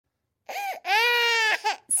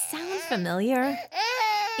Sound familiar?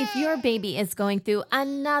 If your baby is going through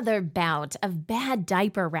another bout of bad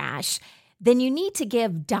diaper rash, then you need to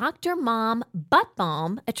give Dr. Mom Butt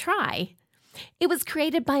Balm a try. It was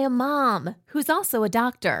created by a mom who's also a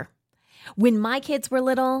doctor. When my kids were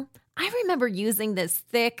little, I remember using this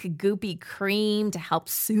thick, goopy cream to help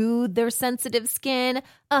soothe their sensitive skin.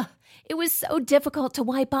 It was so difficult to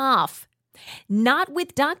wipe off. Not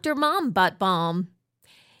with Dr. Mom Butt Balm.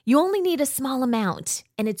 You only need a small amount,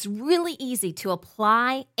 and it's really easy to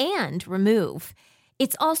apply and remove.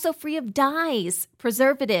 It's also free of dyes,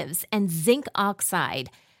 preservatives, and zinc oxide,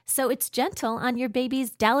 so it's gentle on your baby's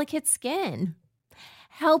delicate skin.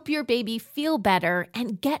 Help your baby feel better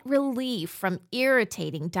and get relief from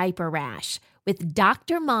irritating diaper rash with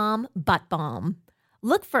Dr. Mom Butt Balm.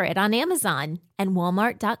 Look for it on Amazon and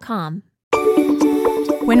Walmart.com.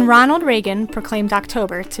 When Ronald Reagan proclaimed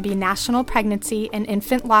October to be National Pregnancy and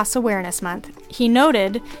Infant Loss Awareness Month, he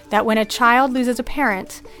noted that when a child loses a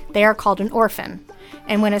parent, they are called an orphan,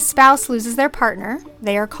 and when a spouse loses their partner,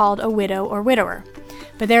 they are called a widow or widower.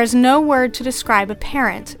 But there is no word to describe a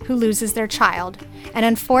parent who loses their child, and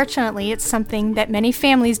unfortunately, it's something that many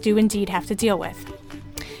families do indeed have to deal with.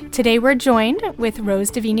 Today we're joined with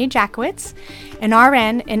Rose Davini-Jackowitz, an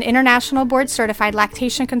RN and International Board Certified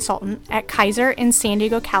Lactation Consultant at Kaiser in San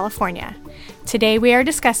Diego, California. Today we are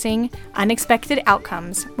discussing unexpected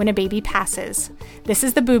outcomes when a baby passes. This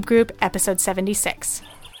is the Boob Group, episode 76.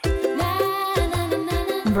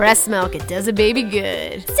 Breast milk, it does a baby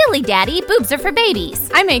good. Silly daddy, boobs are for babies.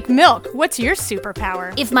 I make milk. What's your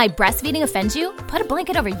superpower? If my breastfeeding offends you, put a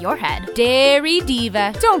blanket over your head. Dairy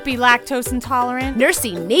diva. Don't be lactose intolerant.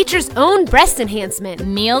 Nursing nature's own breast enhancement.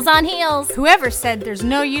 Meals on heels. Whoever said there's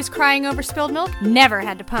no use crying over spilled milk never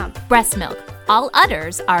had to pump. Breast milk. All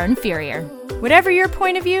others are inferior. Whatever your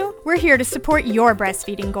point of view, we're here to support your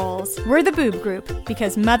breastfeeding goals. We're the Boob Group,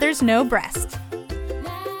 because mothers know breast.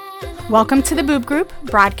 Welcome to the Boob Group,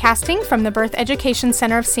 broadcasting from the Birth Education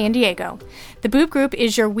Center of San Diego. The Boob Group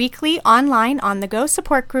is your weekly online on-the-go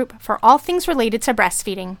support group for all things related to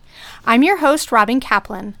breastfeeding. I'm your host, Robin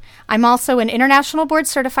Kaplan. I'm also an International Board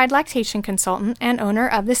Certified Lactation Consultant and owner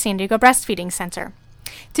of the San Diego Breastfeeding Center.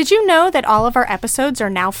 Did you know that all of our episodes are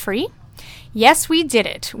now free? Yes, we did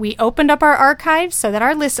it. We opened up our archives so that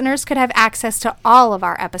our listeners could have access to all of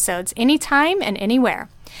our episodes anytime and anywhere.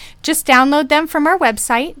 Just download them from our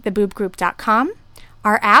website, theboobgroup.com,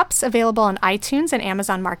 our apps available on iTunes and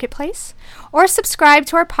Amazon Marketplace, or subscribe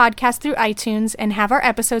to our podcast through iTunes and have our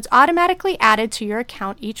episodes automatically added to your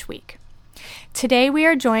account each week. Today we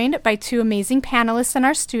are joined by two amazing panelists in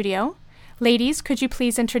our studio. Ladies, could you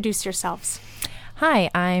please introduce yourselves? Hi,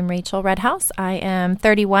 I'm Rachel Redhouse. I am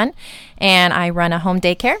 31 and I run a home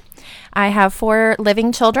daycare. I have 4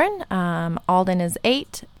 living children. Alden is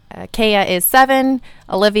 8. Kaya is 7,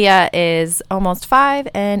 Olivia is almost 5,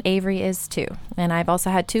 and Avery is 2. And I've also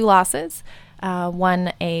had 2 losses,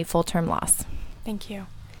 one a full-term loss. Thank you.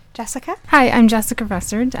 Jessica? Hi, I'm Jessica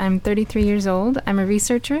Russard. I'm 33 years old. I'm a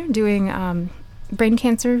researcher doing brain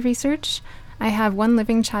cancer research. I have 1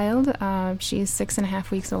 living child. She's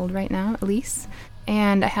 6.5 weeks old right now, Elise.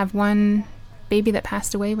 And I have 1 baby that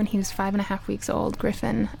passed away when he was 5.5 weeks old,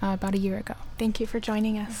 Griffin, about a year ago. Thank you for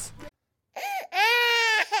joining us.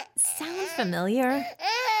 Sound familiar?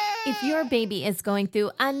 If your baby is going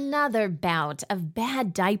through another bout of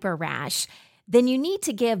bad diaper rash, then you need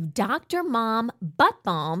to give Dr. Mom Butt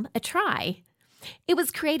Balm a try. It was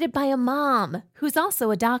created by a mom who's also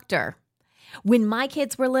a doctor. When my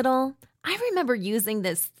kids were little, I remember using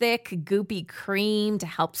this thick, goopy cream to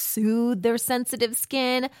help soothe their sensitive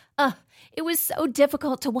skin. It was so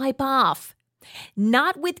difficult to wipe off.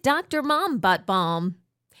 Not with Dr. Mom Butt Balm.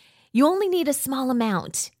 You only need a small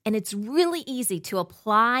amount, and it's really easy to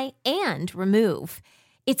apply and remove.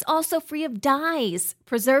 It's also free of dyes,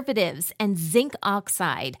 preservatives, and zinc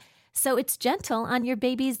oxide, so it's gentle on your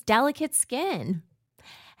baby's delicate skin.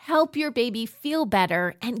 Help your baby feel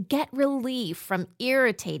better and get relief from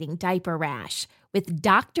irritating diaper rash with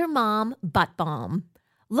Dr. Mom Butt Balm.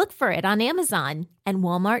 Look for it on Amazon and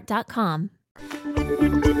Walmart.com.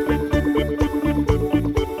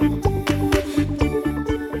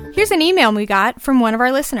 Here's an email we got from one of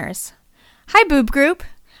our listeners. Hi, Boob Group.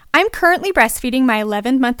 I'm currently breastfeeding my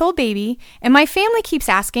 11-month-old baby, and my family keeps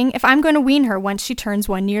asking if I'm going to wean her once she turns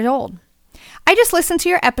 1 year old. I just listened to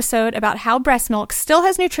your episode about how breast milk still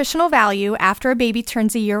has nutritional value after a baby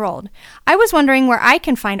turns a year old. I was wondering where I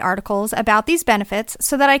can find articles about these benefits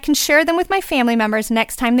so that I can share them with my family members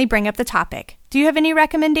next time they bring up the topic. Do you have any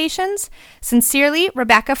recommendations? Sincerely,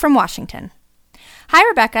 Rebecca from Washington. Hi,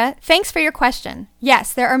 Rebecca. Thanks for your question.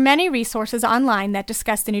 Yes, there are many resources online that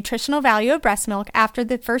discuss the nutritional value of breast milk after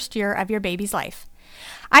the first year of your baby's life.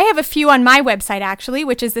 I have a few on my website, actually,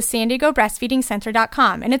 which is the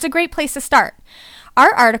SanDiegoBreastfeedingCenter.com, and it's a great place to start.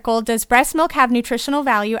 Our article, Does Breast Milk Have Nutritional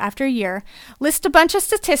Value After a Year?, lists a bunch of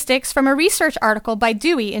statistics from a research article by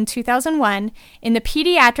Dewey in 2001 in the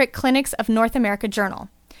Pediatric Clinics of North America Journal.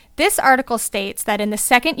 This article states that in the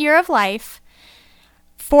second year of life,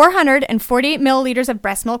 448 milliliters of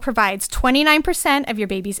breast milk provides 29% of your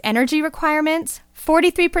baby's energy requirements,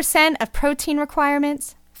 43% of protein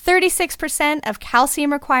requirements, 36% of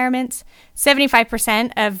calcium requirements,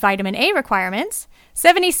 75% of vitamin A requirements,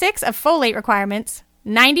 76% of folate requirements,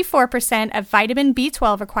 94% of vitamin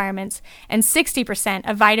B12 requirements, and 60%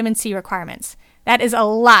 of vitamin C requirements. That is a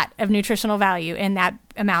lot of nutritional value in that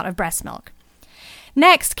amount of breast milk.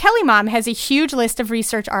 Next, Kelly Mom has a huge list of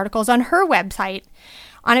research articles on her website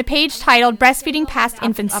on a page titled Breastfeeding Past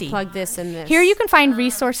Infancy. I'll plug this in this. Here you can find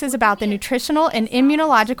resources about the nutritional and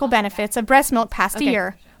immunological benefits of breast milk past a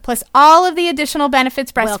year, plus all of the additional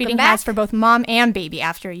benefits breastfeeding has for both mom and baby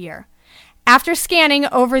after a year. After scanning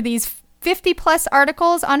over these 50-plus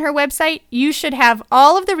articles on her website, you should have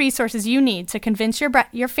all of the resources you need to convince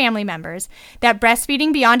your family members that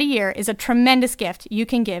breastfeeding beyond a year is a tremendous gift you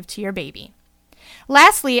can give to your baby.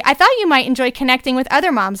 Lastly, I thought you might enjoy connecting with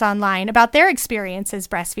other moms online about their experiences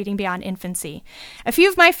breastfeeding beyond infancy. A few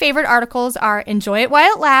of my favorite articles are Enjoy It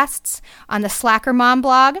While It Lasts on the Slacker Mom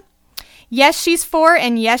blog, Yes, She's 4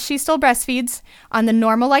 and Yes, She Still Breastfeeds on the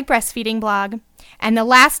Normal Like Breastfeeding blog, and The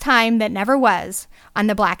Last Time That Never Was on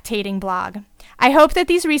the Lactating blog. I hope that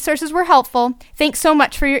these resources were helpful. Thanks so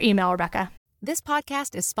much for your email, Rebecca. This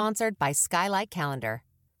podcast is sponsored by Skylight Calendar.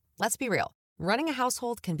 Let's be real. Running a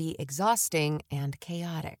household can be exhausting and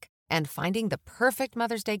chaotic. And finding the perfect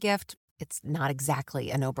Mother's Day gift, it's not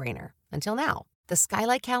exactly a no-brainer. Until now. The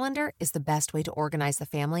Skylight Calendar is the best way to organize the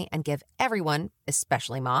family and give everyone,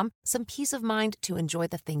 especially mom, some peace of mind to enjoy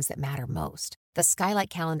the things that matter most. The Skylight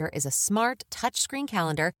Calendar is a smart, touchscreen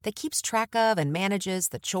calendar that keeps track of and manages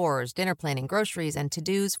the chores, dinner planning, groceries, and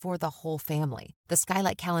to-dos for the whole family. The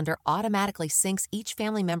Skylight Calendar automatically syncs each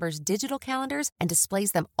family member's digital calendars and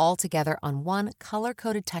displays them all together on one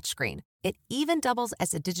color-coded touchscreen. It even doubles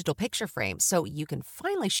as a digital picture frame, so you can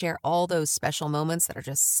finally share all those special moments that are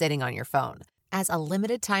just sitting on your phone. As a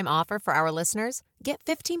limited-time offer for our listeners, get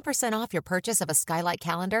 15% off your purchase of a Skylight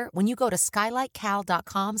Calendar when you go to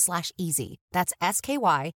skylightcal.com/easy. That's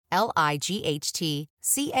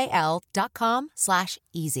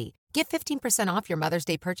SKYLIGHTCAL.com/easy. Get 15% off your Mother's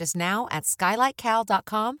Day purchase now at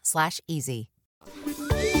skylightcal.com/easy.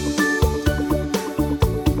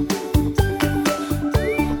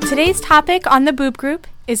 Today's topic on the Boob Group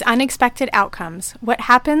is unexpected outcomes. What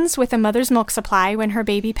happens with a mother's milk supply when her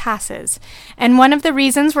baby passes? And one of the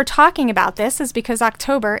reasons we're talking about this is because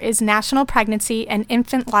October is National Pregnancy and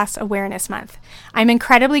Infant Loss Awareness Month. I'm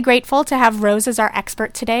incredibly grateful to have Rose as our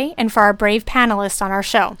expert today and for our brave panelists on our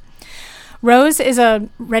show. Rose is a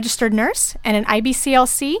registered nurse and an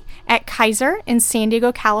IBCLC at Kaiser in San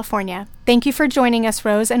Diego, California. Thank you for joining us,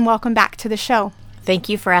 Rose, and welcome back to the show. Thank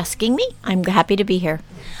you for asking me. I'm happy to be here.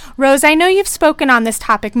 Rose, I know you've spoken on this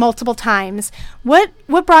topic multiple times. What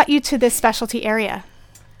brought you to this specialty area?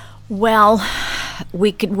 Well,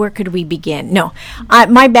 where could we begin? No,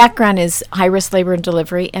 my background is high-risk labor and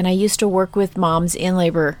delivery, and I used to work with moms in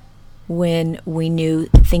labor when we knew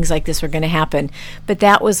things like this were going to happen. But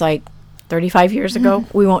that was like 35 years ago.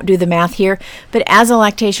 We won't do the math here. But as a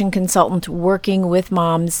lactation consultant working with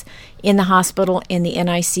moms in the hospital, in the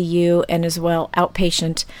NICU, and as well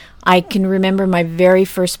outpatient, I can remember my very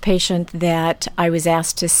first patient that I was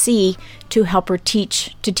asked to see to help her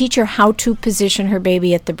teach her how to position her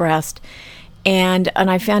baby at the breast. And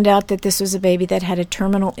I found out that this was a baby that had a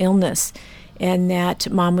terminal illness and that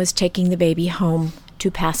mom was taking the baby home to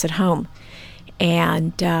pass it home.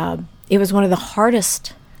 And it was one of the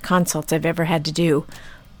hardest consults I've ever had to do.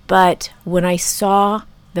 But when I saw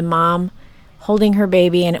the mom holding her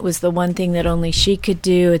baby, and it was the one thing that only she could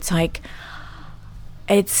do, it's like,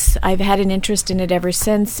 I've had an interest in it ever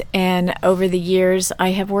since, and over the years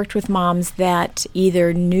I have worked with moms that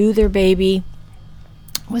either knew their baby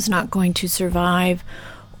was not going to survive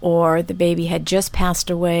or the baby had just passed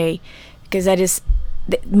away, because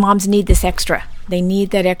moms need this extra. They need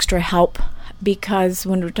that extra help, because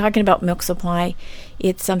when we're talking about milk supply,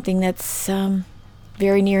 it's something that's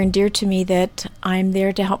very near and dear to me, that I'm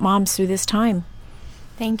there to help moms through this time.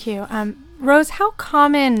 Thank you. Rose, how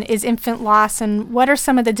common is infant loss, and what are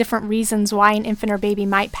some of the different reasons why an infant or baby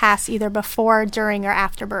might pass either before, during, or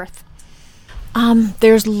after birth?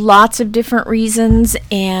 There's lots of different reasons,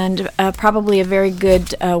 and probably a very good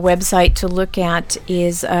website to look at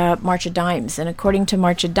is March of Dimes. And according to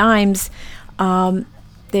March of Dimes,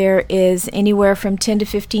 there is anywhere from 10 to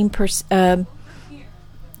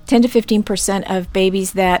 15% of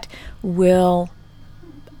babies that will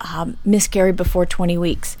miscarry before 20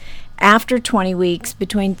 weeks. After 20 weeks,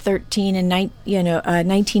 between 13 and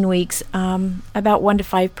 19 weeks, about 1 to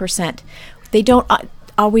 5%. They don't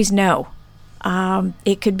always know.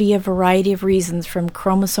 It could be a variety of reasons, from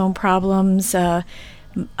chromosome problems,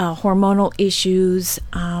 hormonal issues.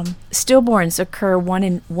 Stillborns occur 1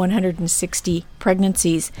 in 160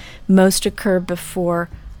 pregnancies. Most occur before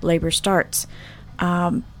labor starts.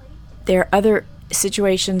 There are other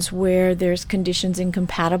situations where there's conditions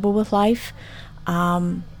incompatible with life.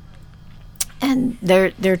 And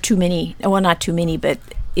there are too many. Well, not too many, but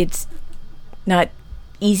it's not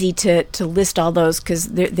easy to list all those because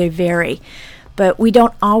they vary. But we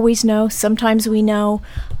don't always know. Sometimes we know.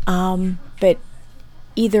 But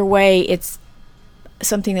either way, it's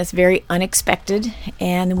something that's very unexpected.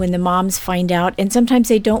 And when the moms find out, and sometimes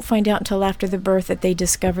they don't find out until after the birth, that they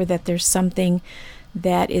discover that there's something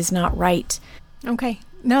that is not right. Okay.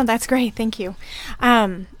 No, that's great. Thank you.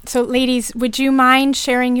 So, ladies, would you mind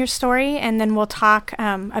sharing your story, and then we'll talk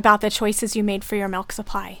about the choices you made for your milk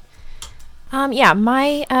supply?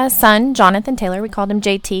 My son, Jonathan Taylor, we called him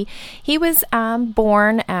JT, he was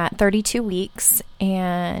born at 32 weeks,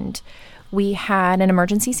 and we had an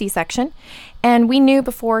emergency C-section. And we knew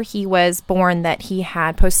before he was born that he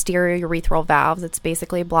had posterior urethral valves. It's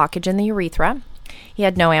basically a blockage in the urethra. He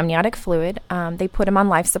had no amniotic fluid. They put him on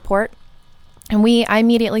life support. And I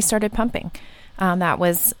immediately started pumping. That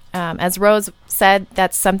was, as Rose said,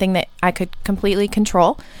 that's something that I could completely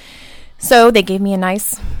control. So they gave me a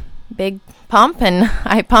nice big pump, and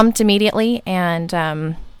I pumped immediately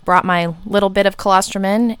and brought my little bit of colostrum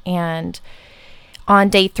in. And on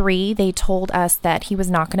day 3, they told us that he was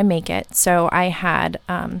not going to make it. So I had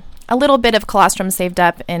a little bit of colostrum saved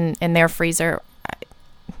up in their freezer.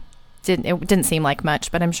 It didn't seem like much,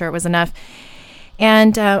 but I'm sure it was enough.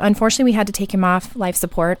 And unfortunately, we had to take him off life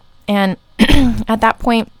support. And at that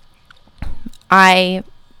point, I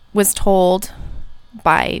was told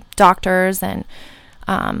by doctors and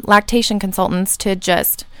lactation consultants to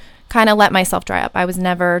just kind of let myself dry up. I was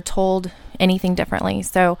never told anything differently.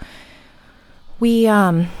 So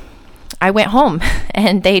I went home,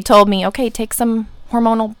 and they told me, okay, take some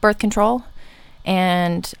hormonal birth control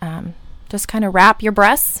and just kind of wrap your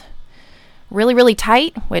breasts really, really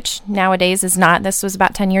tight, which nowadays is not. This was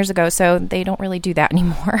about 10 years ago, so they don't really do that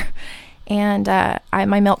anymore. And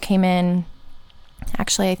my milk came in,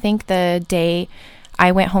 actually, I think the day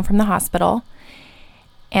I went home from the hospital,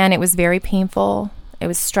 and it was very painful. It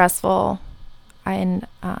was stressful. And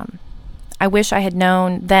I wish I had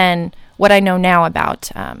known then what I know now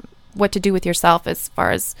about what to do with yourself as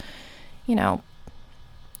far as,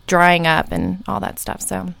 drying up and all that stuff.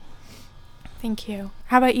 So, thank you.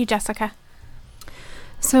 How about you, Jessica?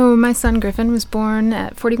 So my son Griffin was born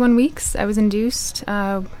at 41 weeks. I was induced.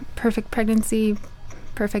 Perfect pregnancy,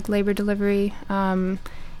 perfect labor delivery.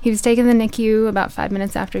 He was taken to the NICU about 5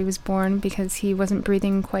 minutes after he was born because he wasn't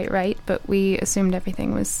breathing quite right, but we assumed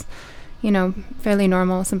everything was, fairly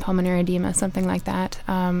normal, some pulmonary edema, something like that.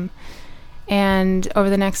 And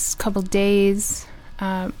over the next couple days,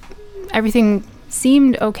 everything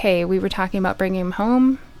seemed okay. We were talking about bringing him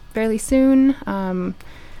home fairly soon.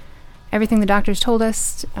 Everything the doctors told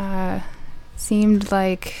us seemed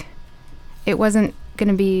like it wasn't going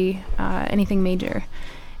to be anything major.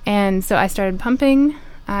 And so I started pumping.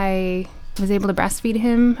 I was able to breastfeed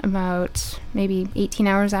him about maybe 18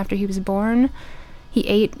 hours after he was born. He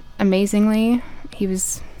ate amazingly. He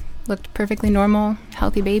looked perfectly normal,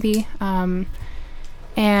 healthy baby. And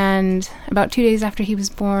about 2 days after he was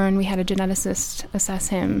born, we had a geneticist assess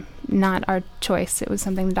him. Not our choice. It was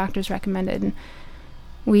something the doctors recommended.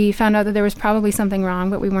 We found out that there was probably something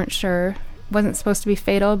wrong, but we weren't sure. It wasn't supposed to be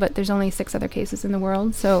fatal, but there's only 6 other cases in the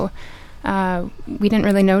world, so we didn't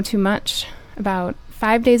really know too much. About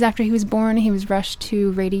 5 days after he was born, he was rushed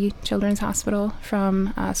to Rady Children's Hospital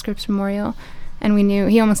from Scripps Memorial, and we knew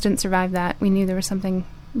he almost didn't survive that. We knew there was something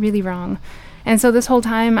really wrong. And so this whole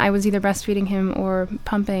time, I was either breastfeeding him or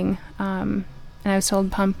pumping, and I was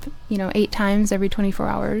told pump, 8 times every 24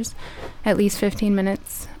 hours, at least 15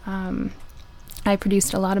 minutes. I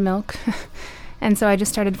produced a lot of milk, and so I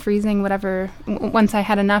just started freezing whatever. Once I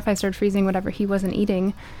had enough, I started freezing whatever he wasn't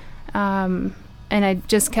eating. And I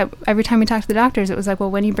just kept, every time we talked to the doctors, it was like, well,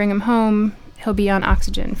 when you bring him home, he'll be on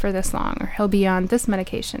oxygen for this long, or he'll be on this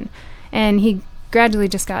medication. And he gradually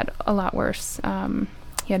just got a lot worse.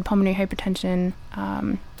 He He had pulmonary hypertension,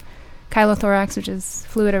 chylothorax, which is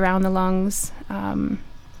fluid around the lungs,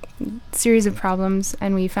 series of problems,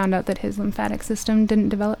 and we found out that his lymphatic system didn't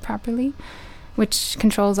develop properly, which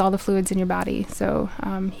controls all the fluids in your body. So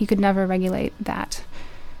he could never regulate that,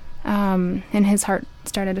 and his heart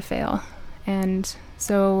started to fail. And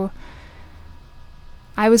so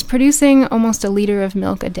I was producing almost 1 liter of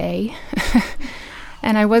milk a day,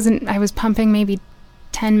 and I was pumping maybe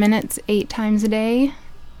 10 minutes 8 times a day.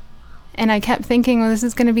 And I kept thinking, well, this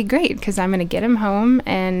is going to be great because I'm going to get him home,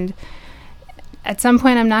 and at some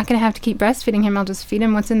point I'm not going to have to keep breastfeeding him. I'll just feed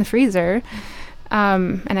him what's in the freezer,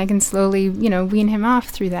 and I can slowly, wean him off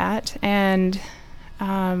through that. And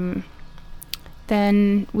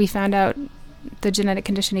then we found out the genetic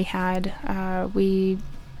condition he had. We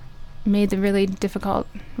made the really difficult,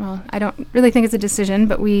 well, I don't really think it's a decision,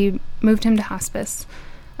 but we moved him to hospice.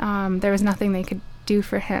 There was nothing they could do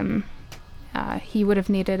for him. He would have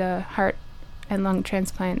needed a heart and lung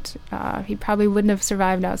transplant. He probably wouldn't have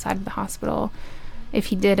survived outside of the hospital. If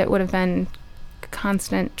he did, it would have been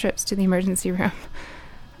constant trips to the emergency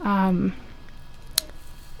room.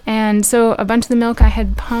 And so a bunch of the milk I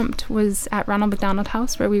had pumped was at Ronald McDonald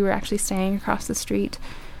House, where we were actually staying across the street,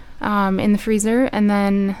 in the freezer. And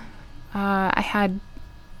then I had,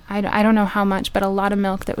 I don't know how much, but a lot of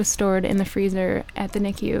milk that was stored in the freezer at the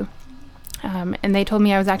NICU. And they told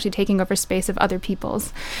me I was actually taking over space of other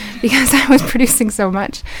people's because I was producing so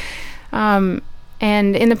much. And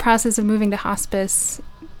in the process of moving to hospice,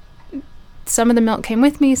 some of the milk came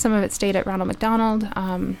with me, some of it stayed at Ronald McDonald.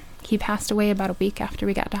 He passed away about a week after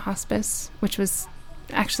we got to hospice, which was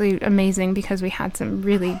actually amazing because we had some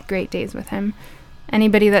really great days with him.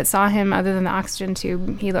 Anybody that saw him other than the oxygen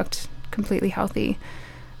tube, he looked completely healthy.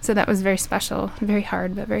 So that was very special, very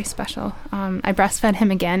hard, but very special. I breastfed him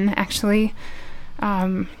again, actually.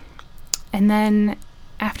 And then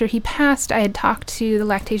after he passed, I had talked to the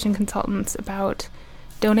lactation consultants about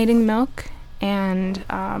donating the milk, and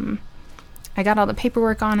I got all the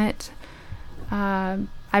paperwork on it.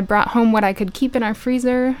 I brought home what I could keep in our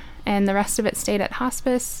freezer, and the rest of it stayed at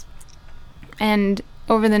hospice. And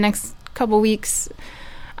over the next couple weeks,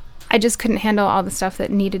 I just couldn't handle all the stuff that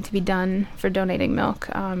needed to be done for donating milk.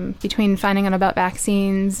 Between finding out about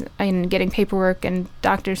vaccines and getting paperwork and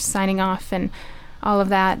doctors signing off and all of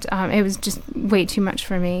that, it was just way too much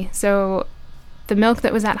for me. So the milk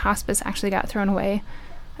that was at hospice actually got thrown away.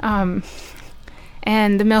 And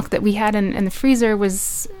the milk that we had in the freezer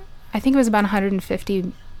was, I think it was about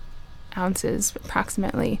 150 ounces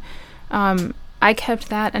approximately. I kept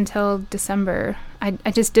that until December.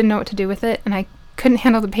 I just didn't know what to do with it, and I couldn't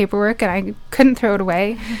handle the paperwork, and I couldn't throw it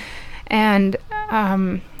away. And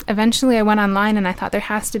eventually I went online, and I thought there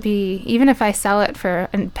has to be, even if I sell it for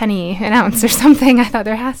a penny an ounce or something, I thought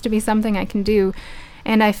there has to be something I can do.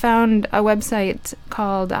 And I found a website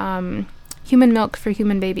called Human Milk for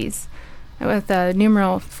Human Babies with a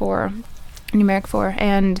numeric 4.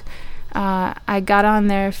 And I got on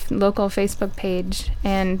their local Facebook page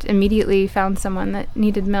and immediately found someone that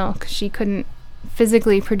needed milk. She couldn't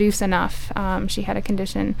physically produce enough. She had a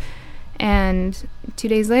condition. And 2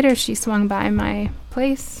 days later, she swung by my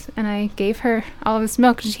place, and I gave her all of this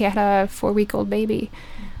milk. She had a 4-week-old baby.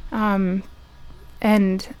 And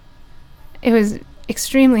it was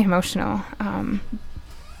extremely emotional.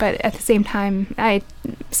 But at the same time, I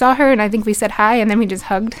saw her, and I think we said hi, and then we just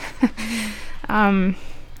hugged. And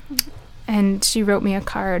she wrote me a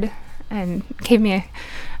card and gave me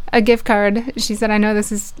a gift card. She said, I know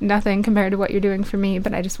this is nothing compared to what you're doing for me,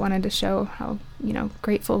 but I just wanted to show how,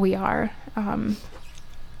 grateful we are.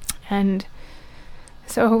 And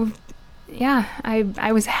so, yeah,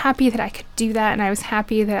 I was happy that I could do that, and I was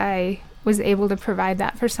happy that I was able to provide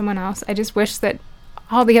that for someone else. I just wish that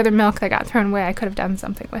all the other milk that got thrown away, I could have done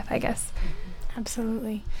something with, I guess.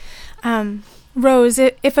 Absolutely. Rose,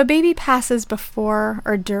 if a baby passes before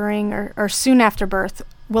or during or soon after birth,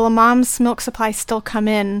 will a mom's milk supply still come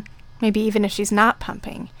in, maybe even if she's not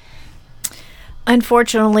pumping?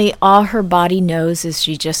 Unfortunately, all her body knows is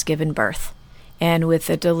she's just given birth. And with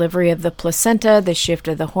the delivery of the placenta, the shift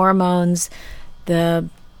of the hormones, the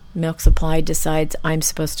milk supply decides I'm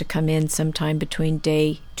supposed to come in sometime between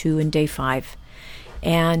day 2 and day 5.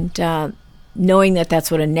 And knowing that that's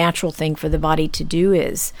what a natural thing for the body to do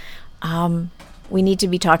is, we need to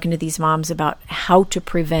be talking to these moms about how to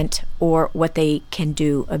prevent or what they can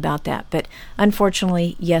do about that. But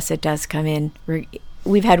unfortunately, yes, it does come in.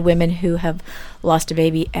 We've had women who have lost a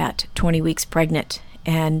baby at 20 weeks pregnant,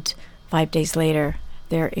 and 5 days later,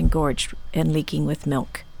 they're engorged and leaking with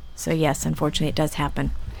milk. So yes, unfortunately, it does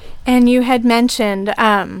happen. And you had mentioned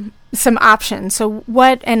some options. So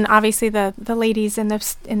what, and obviously the ladies in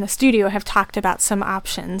the studio have talked about some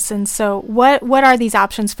options. And so what are these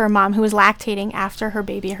options for a mom who is lactating after her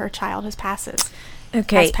baby, her child has passed?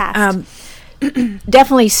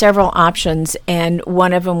 Definitely several options, and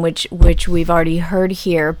one of them, which we've already heard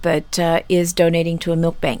here, but is donating to a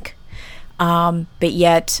milk bank. But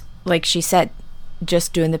yet, like she said,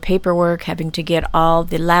 just doing the paperwork, having to get all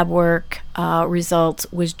the lab work results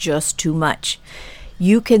was just too much.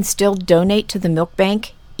 You can still donate to the milk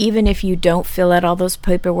bank, even if you don't fill out all those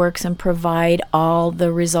paperworks and provide all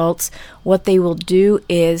the results. What they will do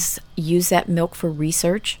is use that milk for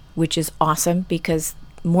research, which is awesome because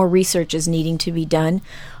more research is needing to be done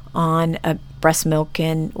on breast milk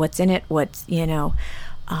and what's in it,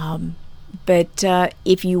 But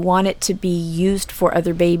if you want it to be used for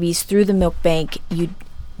other babies through the milk bank, you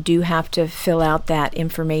do have to fill out that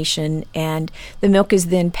information, and the milk is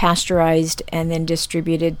then pasteurized and then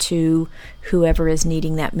distributed to whoever is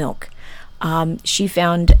needing that milk. She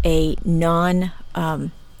found a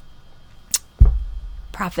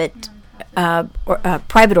private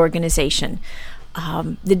organization.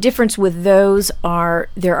 The difference with those are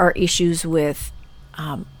there are issues with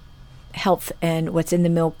health and what's in the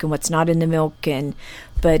milk and what's not in the milk,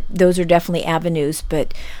 but those are definitely avenues.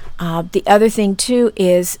 But the other thing too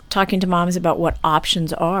is talking to moms about what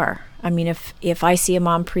options are. I mean, if I see a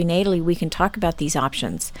mom prenatally, we can talk about these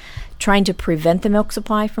options. Trying to prevent the milk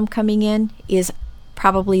supply from coming in is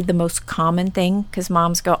probably the most common thing, because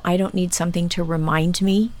moms go, I don't need something to remind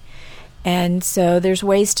me. And so there's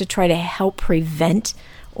ways to try to help prevent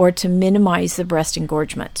or to minimize the breast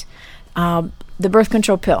engorgement. The birth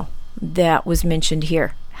control pill that was mentioned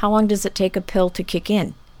here, how long does it take a pill to kick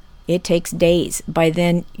in? It takes days. By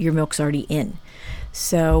then, your milk's already in.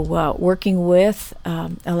 So working with a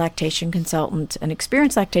lactation consultant, an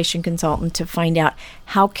experienced lactation consultant, to find out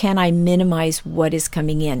how can I minimize what is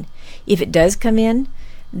coming in. If it does come in,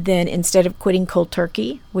 then instead of quitting cold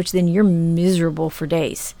turkey, which then you're miserable for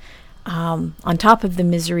days, on top of the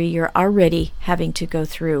misery you're already having to go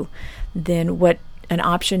through, then what an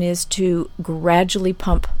option is to gradually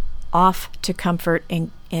pump off to comfort,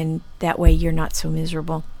 and that way you're not so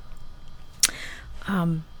miserable.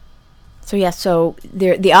 So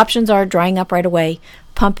the options are drying up right away,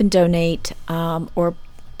 pump and donate, or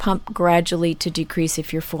pump gradually to decrease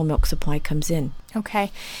if your full milk supply comes in. Okay.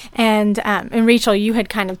 And Rachel, you had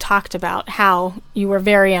kind of talked about how you were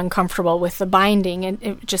very uncomfortable with the binding and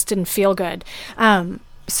it just didn't feel good.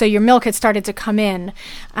 So your milk had started to come in.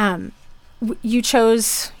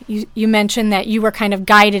 You mentioned that you were kind of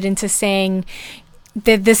guided into saying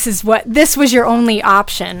that this was your only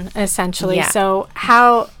option, essentially. Yeah. So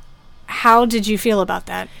how did you feel about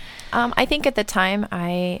that? I think at the time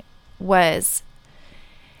it was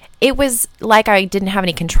like I didn't have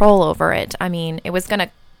any control over it. I mean, it was going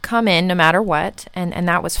to come in no matter what, and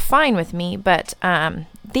that was fine with me. But I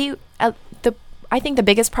think the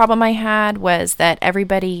biggest problem I had was that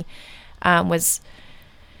everybody was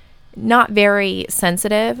not very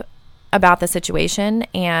sensitive about the situation,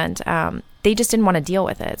 and they just didn't want to deal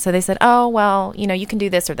with it. So they said, "Oh, well, you can do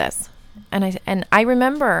this or this." And I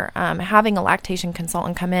remember having a lactation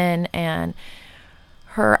consultant come in and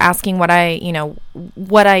her asking what I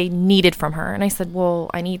needed from her. And I said, well,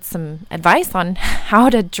 I need some advice on how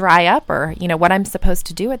to dry up, or, what I'm supposed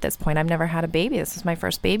to do at this point. I've never had a baby. This is my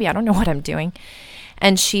first baby. I don't know what I'm doing.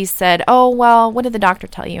 And she said, oh, well, what did the doctor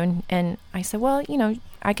tell you? And I said, well,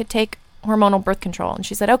 I could take hormonal birth control. And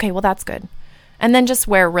she said, okay, well, that's good. And then just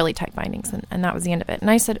wear really tight bindings. And that was the end of it.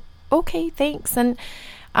 And I said, okay, thanks. And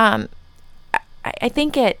I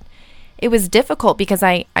think it was difficult because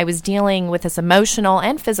I was dealing with this emotional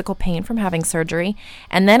and physical pain from having surgery.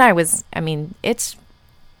 And then it's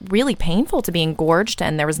really painful to be engorged,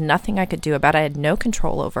 and there was nothing I could do about it. I had no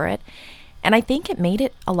control over it. And I think it made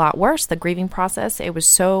it a lot worse. The grieving process, it was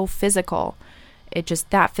so physical.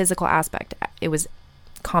 That physical aspect, it was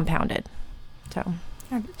compounded. So.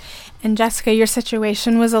 And Jessica, your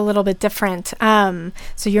situation was a little bit different.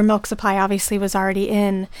 So your milk supply obviously was already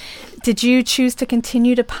in. Did you choose to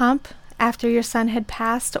continue to pump after your son had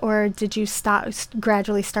passed, or did you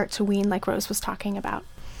gradually start to wean like Rose was talking about?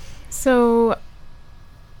 So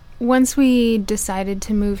once we decided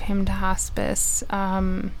to move him to hospice,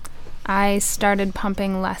 I started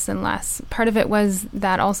pumping less and less. Part of it was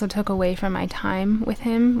that also took away from my time with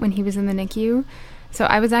him when he was in the NICU. So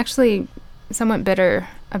I was actually somewhat bitter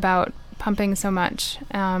about pumping so much.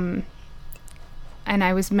 And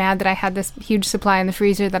I was mad that I had this huge supply in the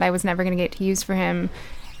freezer that I was never going to get to use for him,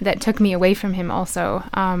 that took me away from him also.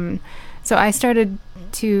 So I started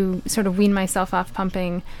to sort of wean myself off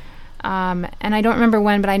pumping And I don't remember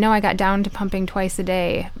when, but I know I got down to pumping twice a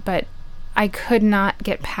day, but I could not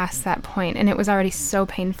get past that point, and it was already so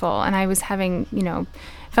painful, and I was having,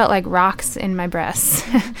 felt like rocks in my breasts.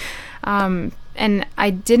 And I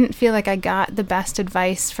didn't feel like I got the best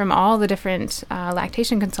advice from all the different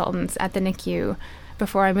lactation consultants at the NICU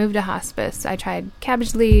before I moved to hospice. I tried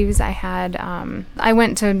cabbage leaves. I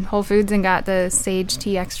went to Whole Foods and got the sage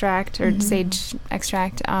tea extract or sage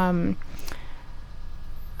extract. What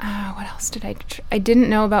else did I didn't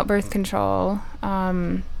know about birth control.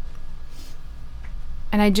 And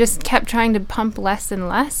I just kept trying to pump less and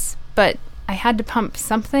less, but I had to pump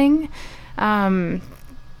something.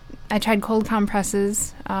 I tried cold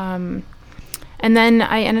compresses. And then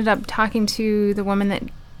I ended up talking to the woman that,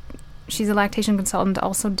 she's a lactation consultant,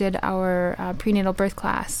 also did our prenatal birth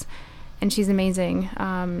class. And she's amazing,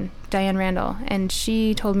 Diane Randall. And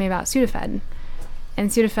she told me about Sudafed. And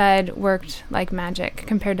Sudafed worked like magic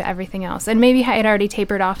compared to everything else. And maybe I had already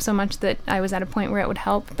tapered off so much that I was at a point where it would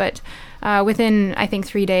help. But within, I think,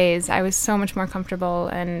 3 days, I was so much more comfortable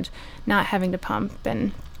and not having to pump.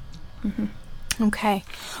 And Okay.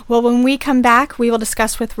 Well, when we come back, we will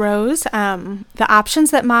discuss with Rose the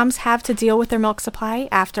options that moms have to deal with their milk supply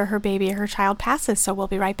after her baby or her child passes. So we'll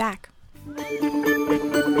be right back.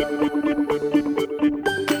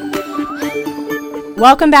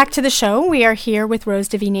 Welcome back to the show. We are here with Rose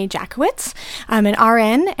Davine-Jackowitz. I'm an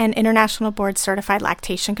RN and International Board Certified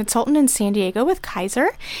Lactation Consultant in San Diego with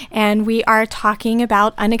Kaiser, and we are talking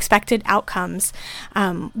about unexpected outcomes,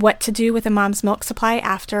 what to do with a mom's milk supply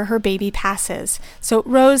after her baby passes. So,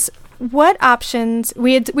 Rose, what options,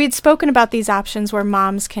 we had spoken about these options where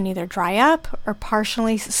moms can either dry up or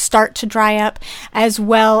partially start to dry up, as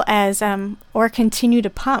well as, or continue to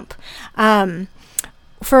pump.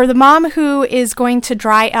 For the mom who is going to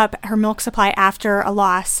dry up her milk supply after a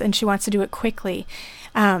loss and she wants to do it quickly,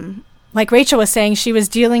 like Rachel was saying, she was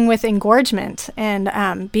dealing with engorgement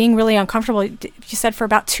and being really uncomfortable, you said, for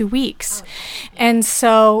about 2 weeks. And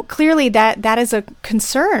so clearly that is a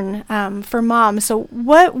concern for moms. So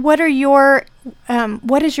what is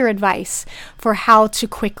your advice for how to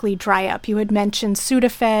quickly dry up? You had mentioned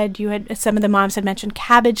Sudafed. Some of the moms had mentioned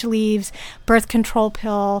cabbage leaves, birth control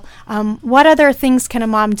pill. What other things can a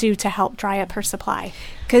mom do to help dry up her supply?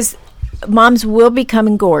 Because moms will become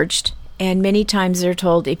engorged. And many times they're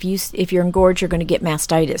told if you're engorged, you're going to get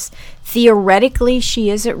mastitis. Theoretically,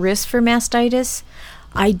 she is at risk for mastitis.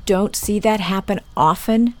 I don't see that happen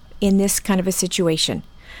often in this kind of a situation.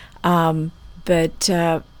 And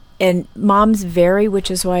moms vary,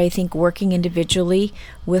 which is why I think working individually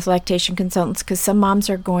with lactation consultants, because some moms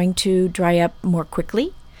are going to dry up more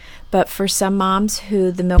quickly. But for some moms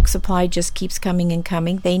who the milk supply just keeps coming and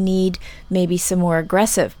coming, they need maybe some more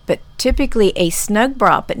aggressive, but typically a snug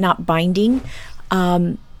bra, but not binding.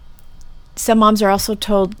 Some moms are also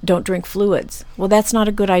told, don't drink fluids. Well, that's not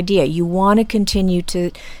a good idea. You want to continue to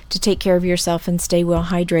take care of yourself and stay well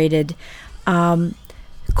hydrated.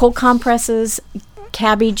 Cold compresses,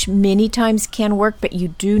 cabbage many times can work, but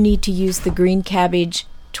you do need to use the green cabbage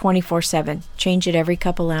 24/7. Change it every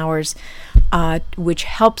couple hours, which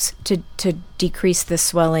helps to decrease the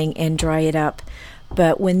swelling and dry it up.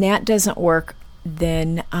 But when that doesn't work,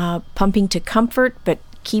 then pumping to comfort, but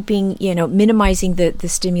keeping, minimizing the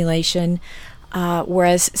stimulation.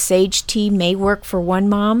 Whereas sage tea may work for one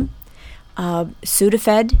mom,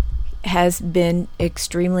 Sudafed has been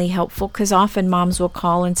extremely helpful, because often moms will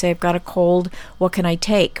call and say, I've got a cold, what can I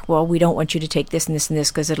take? Well, we don't want you to take this and this and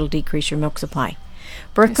this because it'll decrease your milk supply.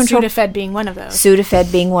 Birth control, Sudafed being one of those.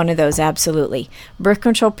 Sudafed being one of those, absolutely. Birth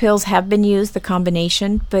control pills have been used, the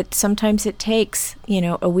combination, but sometimes it takes,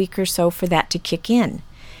 a week or so for that to kick in.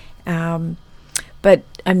 But,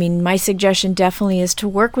 my suggestion definitely is to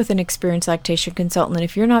work with an experienced lactation consultant. And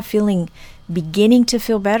if you're not beginning to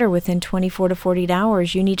feel better within 24 to 48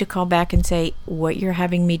 hours, you need to call back and say, what you're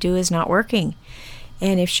having me do is not working.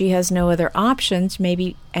 And if she has no other options,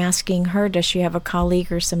 maybe asking her, does she have a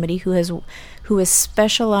colleague or somebody who is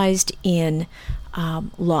specialized in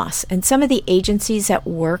loss? And some of the agencies that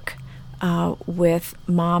work with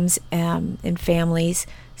moms and families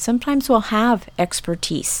sometimes will have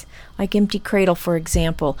expertise. Like Empty Cradle, for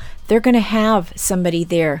example, they're going to have somebody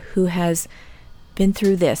there who has been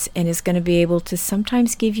through this and is going to be able to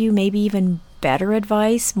sometimes give you maybe even better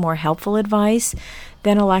advice, more helpful advice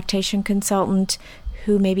than a lactation consultant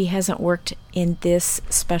who maybe hasn't worked in this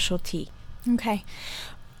specialty. Okay.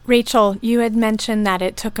 Rachel, you had mentioned that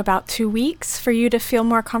it took about 2 weeks for you to feel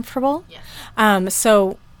more comfortable. Yes.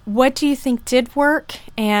 So what do you think did work,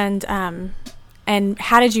 and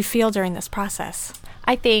how did you feel during this process?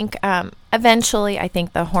 I think eventually, I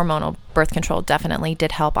think the hormonal birth control definitely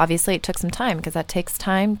did help. Obviously, it took some time because that takes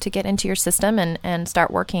time to get into your system and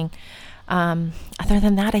start working. Other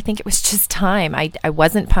than that, I think it was just time. I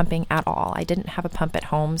wasn't pumping at all. I didn't have a pump at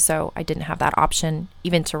home, so I didn't have that option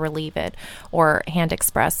even to relieve it or hand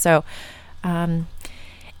express. So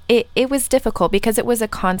it was difficult because it was a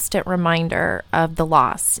constant reminder of the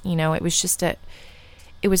loss. You know, it was just it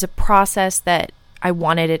was a process that I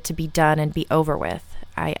wanted it to be done and be over with.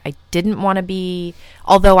 I didn't want to be,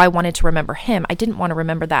 although I wanted to remember him, I didn't want to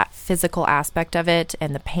remember that physical aspect of it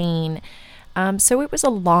and the pain. So it was a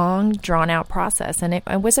long, drawn-out process, and it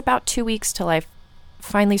was about 2 weeks till I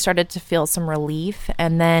finally started to feel some relief,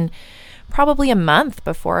 and then probably a month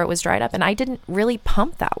before it was dried up. And I didn't really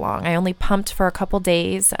pump that long. I only pumped for a couple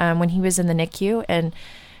days when he was in the NICU, and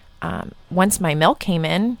once my milk came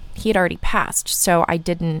in, he had already passed. So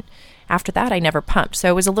after that, I never pumped. So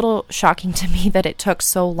it was a little shocking to me that it took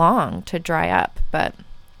so long to dry up, but...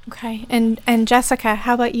 Okay. And Jessica,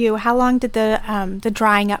 how about you? How long did the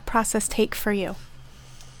drying up process take for you?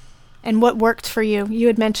 And what worked for you? You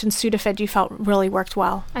had mentioned Sudafed you felt really worked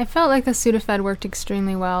well. I felt like the Sudafed worked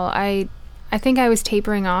extremely well. I think I was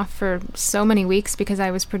tapering off for so many weeks because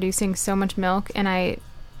I was producing so much milk, and I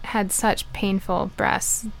had such painful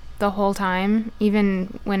breasts the whole time.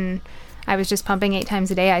 Even when I was just pumping 8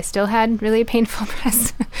 times a day, I still had really painful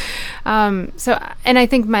breasts. And I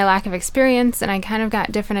think my lack of experience, and I kind of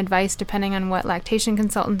got different advice depending on what lactation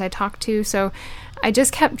consultant I talked to. So I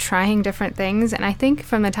just kept trying different things. And I think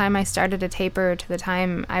from the time I started to taper to the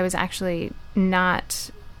time I was actually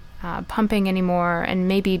not pumping anymore and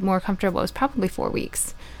maybe more comfortable, it was probably 4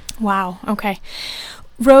 weeks. Wow. Okay.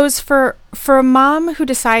 Rose, for a mom who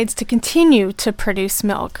decides to continue to produce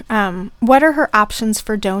milk, what are her options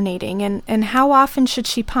for donating, and how often should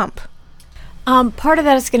she pump? Part of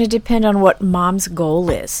that is going to depend on what mom's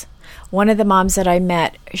goal is. One of the moms that I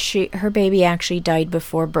met, her baby actually died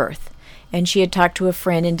before birth, and she had talked to a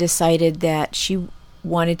friend and decided that she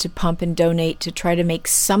wanted to pump and donate to try to make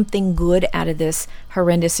something good out of this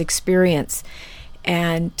horrendous experience.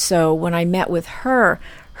 And so when I met with her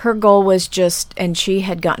goal was just, and she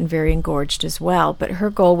had gotten very engorged as well, but her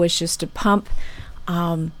goal was just to pump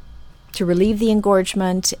to relieve the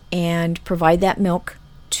engorgement and provide that milk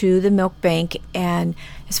to the milk bank. And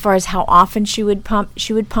as far as how often she would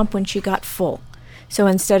pump when she got full. So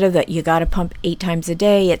instead of that you got to pump 8 times a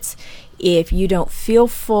day, it's if you don't feel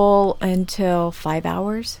full until 5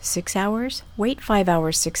 hours, 6 hours, wait 5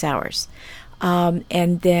 hours, 6 hours.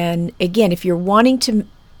 And then again, if you're wanting to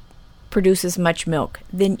produce as much milk,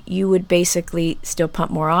 then you would basically still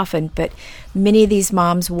pump more often. But many of these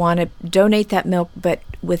moms want to donate that milk, but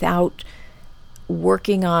without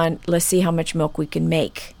working on, let's see how much milk we can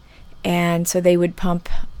make. And so they would pump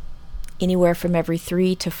anywhere from every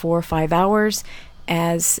 3 to 4 or 5 hours.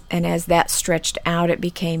 As that stretched out, it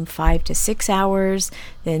became 5 to 6 hours,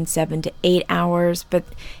 then 7 to 8 hours.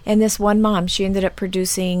 And this one mom, she ended up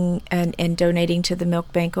producing and donating to the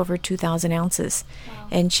milk bank over 2,000 ounces. Wow.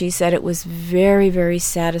 And she said it was very, very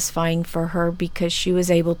satisfying for her because she was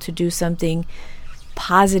able to do something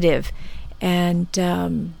positive. And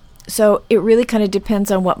so it really kind of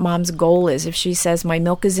depends on what mom's goal is. If she says, my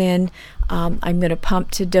milk is in, I'm going to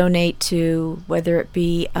pump to donate to whether it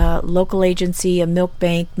be a local agency, a milk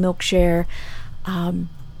bank, milk share,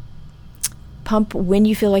 pump when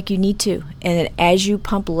you feel like you need to. And as you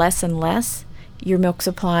pump less and less, your milk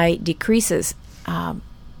supply decreases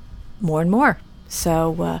more and more.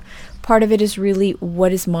 So part of it is really, what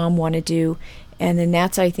does mom want to do? And then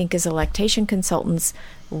that's, I think, as a lactation consultant's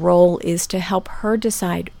role is to help her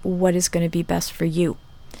decide what is going to be best for you.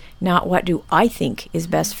 Not what do I think is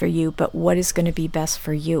best for you, but what is going to be best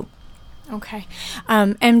for you. Okay.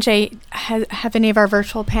 MJ, have any of our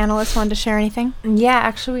virtual panelists wanted to share anything? Yeah,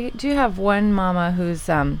 actually, we do have one mama who's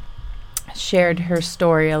shared her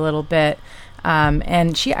story a little bit.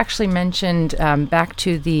 And she actually mentioned back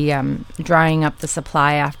to the drying up the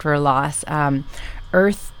supply after a loss,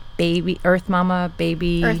 Earth Mama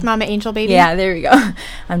Angel Baby. Yeah, there we go.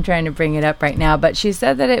 I'm trying to bring it up right now, but she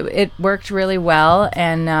said that it worked really well.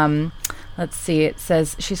 And let's see,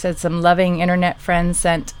 she said some loving internet friends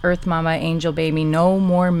sent Earth Mama Angel Baby no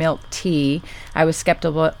more milk tea. I was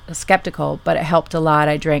skeptical, but it helped a lot.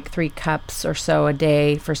 I drank 3 cups or so a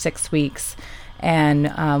day for 6 weeks,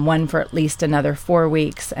 and one for at least another 4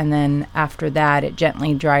 weeks. And then after that, it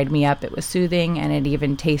gently dried me up. It was soothing, and it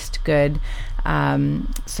even tasted good.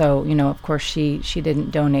 So, of course she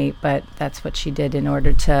didn't donate, but that's what she did in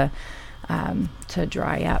order to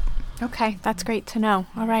dry up. Okay, that's great to know.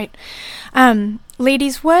 All right.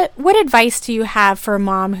 Ladies, what advice do you have for a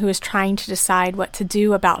mom who is trying to decide what to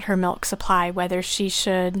do about her milk supply, whether she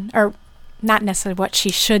should, or not necessarily what she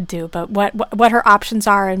should do, but what her options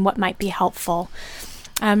are and what might be helpful?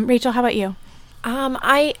 Rachel, how about you?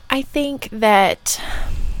 I think that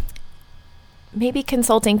maybe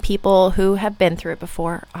consulting people who have been through it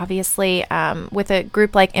before. Obviously, with a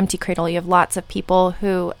group like Empty Cradle, you have lots of people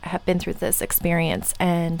who have been through this experience,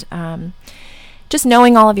 and just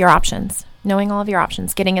knowing all of your options,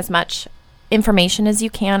 getting as much information as you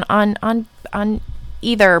can on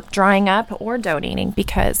either drying up or donating,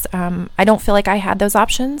 because I don't feel like I had those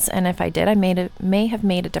options, and if I did, I may have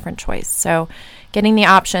made a different choice. So getting the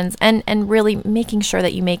options and really making sure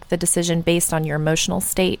that you make the decision based on your emotional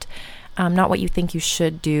state, not what you think you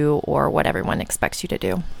should do or what everyone expects you to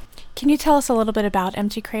do. Can you tell us a little bit about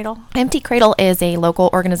Empty Cradle? Empty Cradle is a local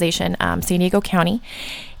organization, San Diego County,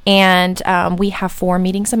 and we have 4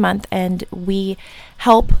 meetings a month, and we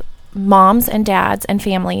help moms and dads and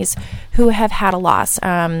families who have had a loss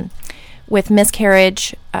with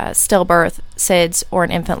miscarriage, stillbirth, SIDS, or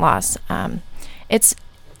an infant loss.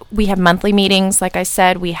 We have monthly meetings. Like I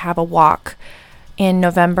said, we have a walk in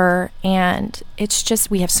November, and it's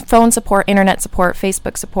just, we have phone support, internet support,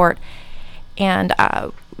 Facebook support, and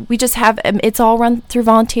we just have, it's all run through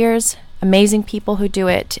volunteers, amazing people who do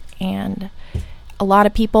it, and a lot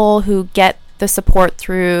of people who get the support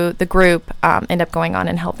through the group end up going on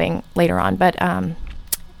and helping later on. But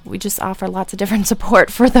we just offer lots of different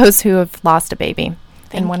support for those who have lost a baby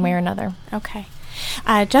in one way or another. Okay.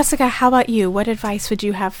 Jessica, how about you? What advice would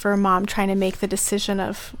you have for a mom trying to make the decision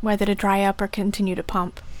of whether to dry up or continue to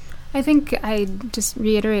pump? I think I just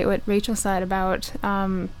reiterate what Rachel said about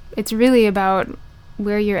it's really about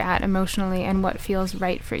where you're at emotionally and what feels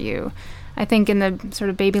right for you. I think in the sort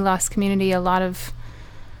of baby loss community, a lot of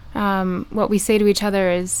what we say to each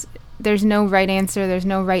other is there's no right answer, there's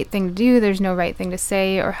no right thing to do, there's no right thing to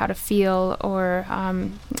say or how to feel, or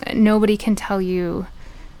nobody can tell you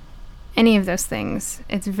any of those things.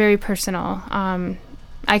 It's very personal.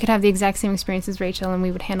 I could have the exact same experience as Rachel, and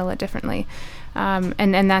we would handle it differently,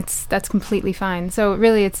 and that's completely fine. So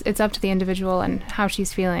really, it's up to the individual and how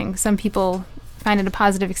she's feeling. Some people find it a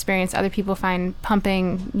positive experience. Other people find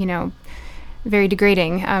pumping, very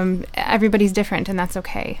degrading. Everybody's different, and that's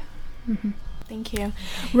okay. Mm-hmm. Thank you.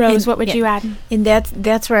 Rose, what would you add? And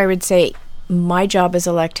that's where I would say my job as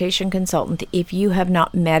a lactation consultant, if you have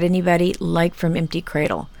not met anybody like from Empty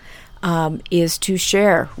Cradle, is to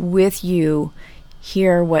share with you,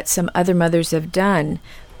 hear what some other mothers have done.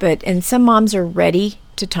 And some moms are ready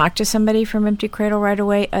to talk to somebody from Empty Cradle right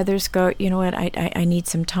away. Others go, you know what, I need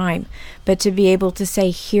some time. But to be able to say,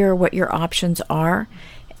 here what your options are.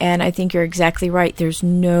 And I think you're exactly right. There's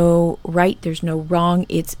no right, there's no wrong.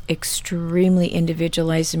 It's extremely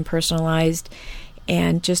individualized and personalized.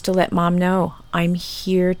 And just to let mom know, I'm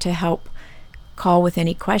here to help, call with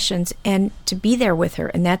any questions, and to be there with her.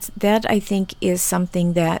 And that I think is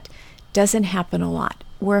something that doesn't happen a lot.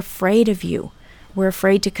 We're afraid of you. We're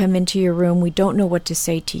afraid to come into your room. We don't know what to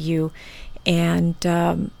say to you. And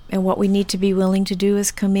what we need to be willing to do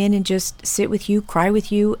is come in and just sit with you, cry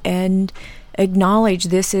with you, and acknowledge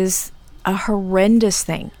this is a horrendous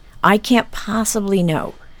thing. I can't possibly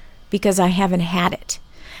know because I haven't had it.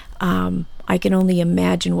 I can only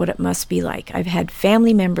imagine what it must be like. I've had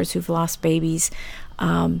family members who've lost babies,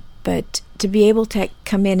 but to be able to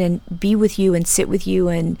come in and be with you and sit with you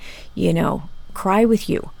and, cry with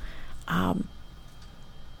you,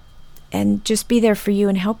 and just be there for you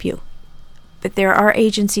and help you. But there are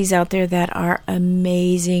agencies out there that are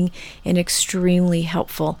amazing and extremely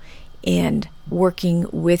helpful in working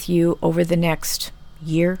with you over the next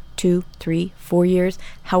year, 2, 3, 4 years,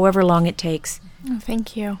 however long it takes. Oh,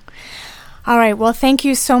 thank you. All right. Well, thank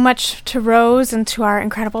you so much to Rose and to our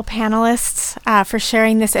incredible panelists for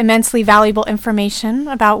sharing this immensely valuable information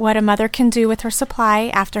about what a mother can do with her supply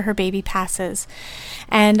after her baby passes.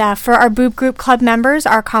 And for our Boob Group Club members,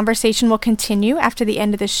 our conversation will continue after the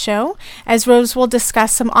end of this show, as Rose will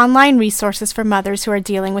discuss some online resources for mothers who are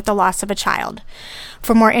dealing with the loss of a child.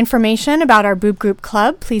 For more information about our Boob Group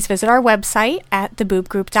Club, please visit our website at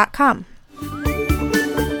theboobgroup.com.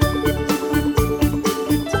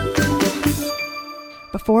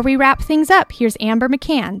 Before we wrap things up, here's Amber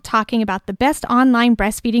McCann talking about the best online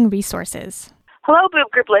breastfeeding resources. Hello,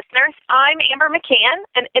 Boob Group listeners. I'm Amber McCann,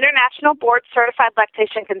 an international board-certified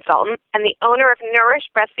lactation consultant and the owner of Nourish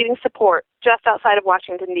Breastfeeding Support just outside of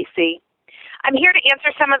Washington, D.C. I'm here to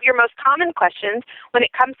answer some of your most common questions when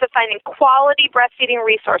it comes to finding quality breastfeeding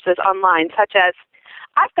resources online, such as,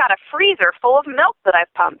 I've got a freezer full of milk that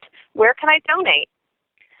I've pumped. Where can I donate?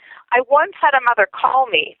 I once had a mother call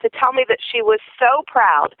me to tell me that she was so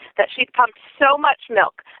proud that she'd pumped so much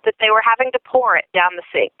milk that they were having to pour it down the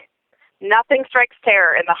sink. Nothing strikes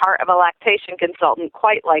terror in the heart of a lactation consultant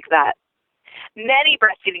quite like that. Many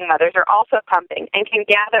breastfeeding mothers are also pumping and can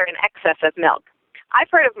gather in excess of milk.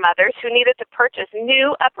 I've heard of mothers who needed to purchase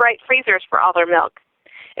new upright freezers for all their milk.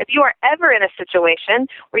 If you are ever in a situation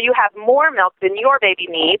where you have more milk than your baby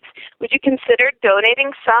needs, would you consider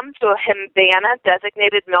donating some to a HIMBANA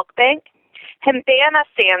designated milk bank? HIMBANA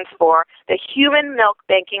stands for the Human Milk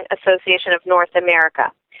Banking Association of North America,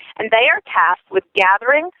 and they are tasked with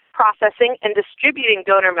gathering, processing, and distributing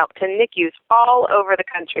donor milk to NICUs all over the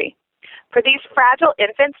country. For these fragile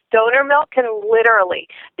infants, donor milk can literally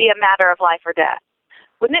be a matter of life or death.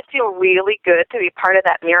 Wouldn't it feel really good to be part of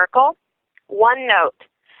that miracle? One note.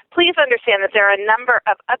 Please understand that there are a number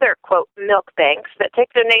of other, quote, milk banks that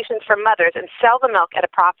take donations from mothers and sell the milk at a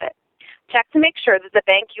profit. Check to make sure that the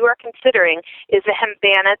bank you are considering is a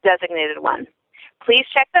HIMBANA designated one. Please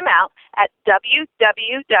check them out at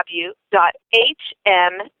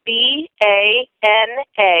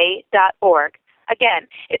www.hmbana.org. Again,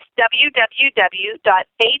 it's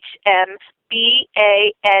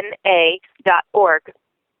www.hmbana.org.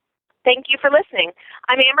 Thank you for listening.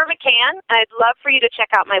 I'm Amber McCann, and I'd love for you to check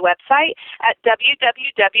out my website at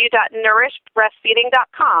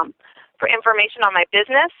www.nourishbreastfeeding.com for information on my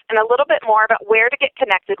business and a little bit more about where to get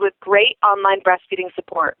connected with great online breastfeeding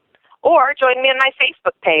support. Or join me on my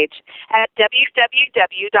Facebook page at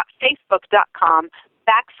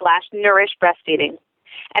www.facebook.com/nourishbreastfeeding.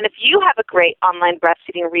 And if you have a great online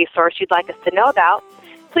breastfeeding resource you'd like us to know about,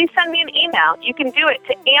 please send me an email. You can do it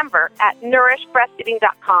to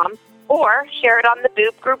amber@nourishbreastfeeding.com or share it on the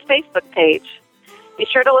Boob Group Facebook page. Be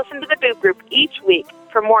sure to listen to the Boob Group each week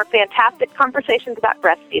for more fantastic conversations about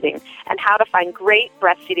breastfeeding and how to find great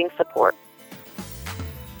breastfeeding support.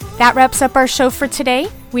 That wraps up our show for today.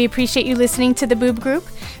 We appreciate you listening to the Boob Group.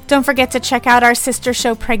 Don't forget to check out our sister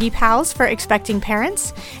show Preggy Pals for expecting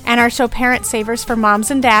parents and our show Parent Savers for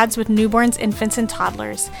moms and dads with newborns, infants, and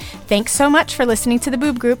toddlers. Thanks so much for listening to the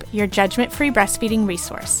Boob Group, your judgment-free breastfeeding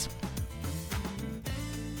resource.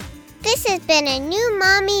 This has been a New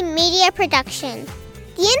Mommy Media production.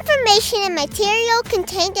 The information and material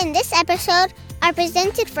contained in this episode are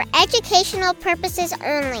presented for educational purposes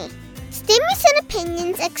only. Statements and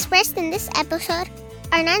opinions expressed in this episode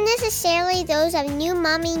are not necessarily those of New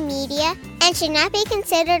Mommy Media and should not be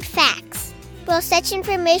considered facts. While such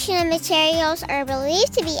information and materials are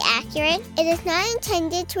believed to be accurate, it is not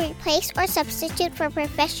intended to replace or substitute for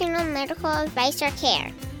professional medical advice or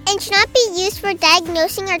care, and should not be used for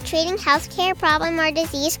diagnosing or treating healthcare problem or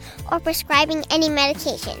disease or prescribing any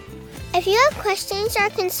medication. If you have questions or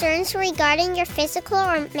concerns regarding your physical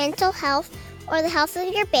or mental health or the health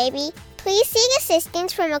of your baby, please seek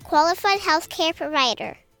assistance from a qualified healthcare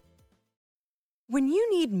provider. When you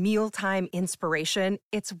need mealtime inspiration,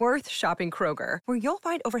 it's worth shopping Kroger, where you'll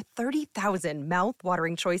find over 30,000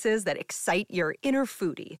 mouth-watering choices that excite your inner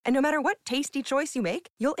foodie. And no matter what tasty choice you make,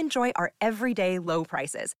 you'll enjoy our everyday low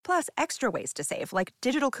prices, plus extra ways to save, like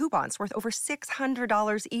digital coupons worth over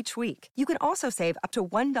 $600 each week. You can also save up to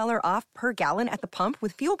 $1 off per gallon at the pump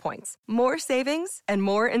with fuel points. More savings and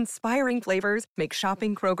more inspiring flavors make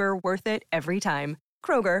shopping Kroger worth it every time.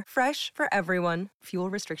 Kroger, fresh for everyone. Fuel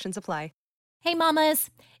restrictions apply. Hey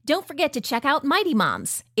mamas, don't forget to check out Mighty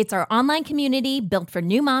Moms. It's our online community built for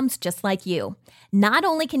new moms just like you. Not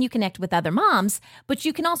only can you connect with other moms, but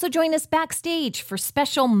you can also join us backstage for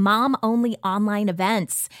special mom-only online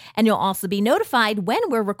events. And you'll also be notified when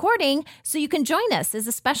we're recording so you can join us as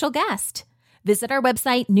a special guest. Visit our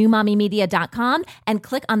website, newmommymedia.com, and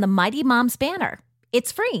click on the Mighty Moms banner.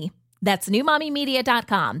 It's free. That's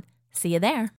newmommymedia.com. See you there.